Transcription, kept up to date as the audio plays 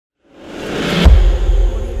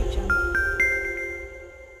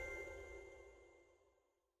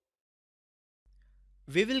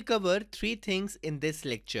We will cover three things in this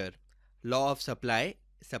lecture: law of supply,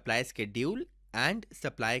 supply schedule, and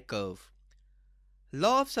supply curve.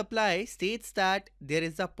 Law of supply states that there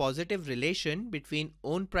is a positive relation between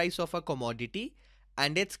own price of a commodity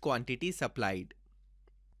and its quantity supplied.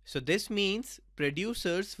 So this means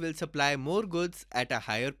producers will supply more goods at a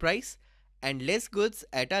higher price and less goods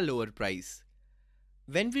at a lower price.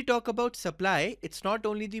 When we talk about supply, it's not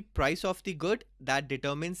only the price of the good that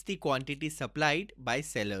determines the quantity supplied by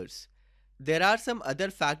sellers. There are some other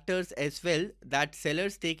factors as well that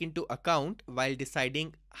sellers take into account while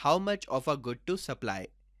deciding how much of a good to supply.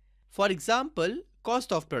 For example,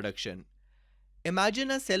 cost of production.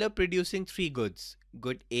 Imagine a seller producing three goods: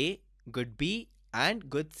 good A, good B, and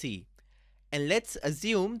good C. And let's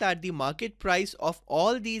assume that the market price of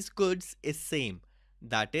all these goods is same,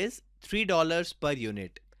 that is $3 per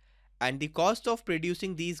unit. And the cost of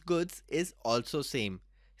producing these goods is also same,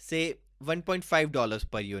 say $1.5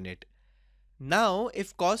 per unit. Now,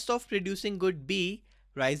 if cost of producing good B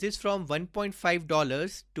rises from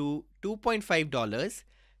 $1.5 to $2.5,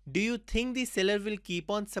 do you think the seller will keep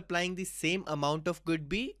on supplying the same amount of good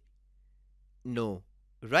B? No,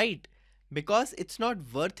 right? Because it's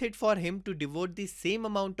not worth it for him to devote the same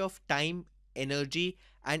amount of time, energy,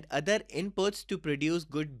 and other inputs to produce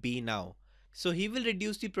good B now. So he will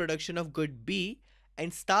reduce the production of good B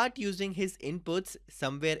and start using his inputs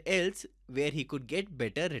somewhere else where he could get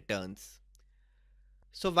better returns.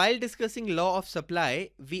 So while discussing law of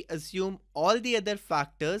supply, we assume all the other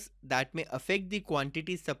factors that may affect the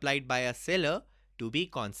quantity supplied by a seller to be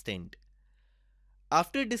constant.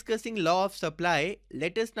 After discussing law of supply,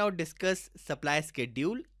 let us now discuss supply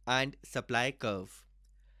schedule and supply curve.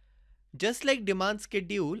 Just like demand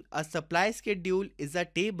schedule, a supply schedule is a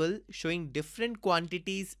table showing different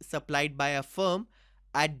quantities supplied by a firm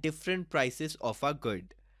at different prices of a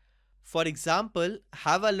good. For example,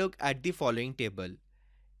 have a look at the following table.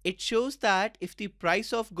 It shows that if the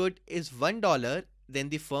price of good is $1, then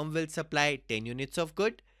the firm will supply 10 units of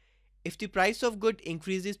good. If the price of good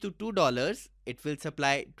increases to $2, it will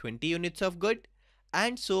supply 20 units of good,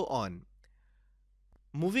 and so on.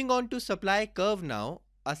 Moving on to supply curve now,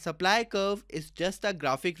 a supply curve is just a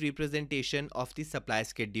graphic representation of the supply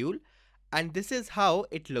schedule, and this is how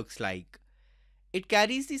it looks like. It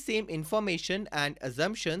carries the same information and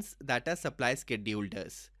assumptions that a supply schedule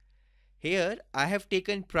does. Here, I have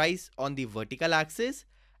taken price on the vertical axis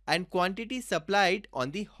and quantity supplied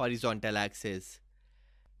on the horizontal axis.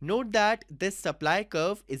 Note that this supply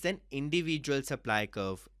curve is an individual supply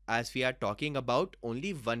curve, as we are talking about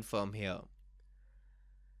only one firm here.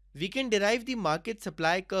 We can derive the market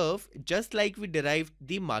supply curve just like we derived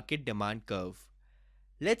the market demand curve.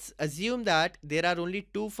 Let's assume that there are only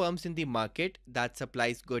two firms in the market that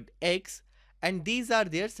supplies good X, and these are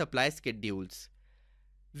their supply schedules.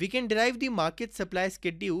 We can derive the market supply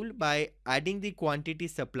schedule by adding the quantity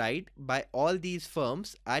supplied by all these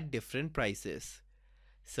firms at different prices.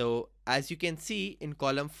 So, as you can see in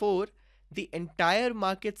column 4, the entire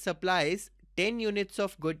market supplies 10 units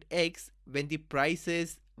of good X when the price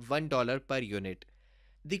is $1 per unit.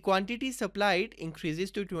 The quantity supplied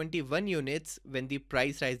increases to 21 units when the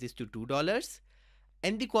price rises to $2,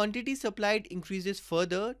 and the quantity supplied increases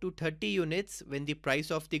further to 30 units when the price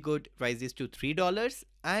of the good rises to $3,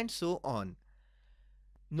 and so on.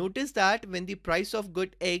 Notice that when the price of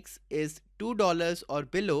good X is $2 or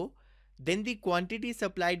below, then the quantity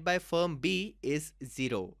supplied by firm B is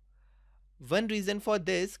 0. One reason for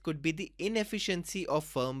this could be the inefficiency of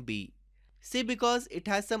firm B. Say because it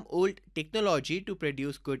has some old technology to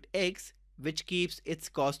produce good X, which keeps its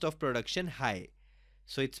cost of production high.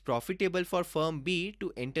 So it's profitable for firm B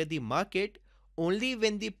to enter the market only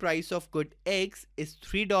when the price of good X is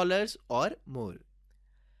 $3 or more.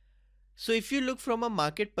 So if you look from a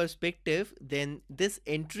market perspective, then this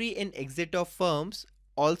entry and exit of firms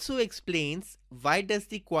also explains why does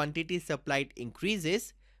the quantity supplied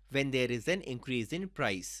increases when there is an increase in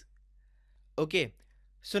price. Okay,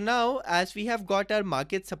 so now as we have got our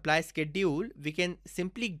market supply schedule, we can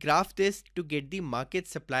simply graph this to get the market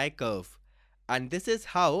supply curve. And this is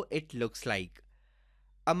how it looks like.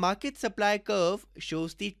 A market supply curve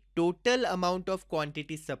shows the total amount of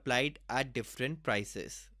quantity supplied at different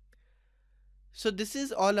prices. So this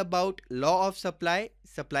is all about law of supply,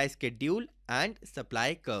 supply schedule, and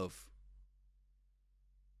supply curve.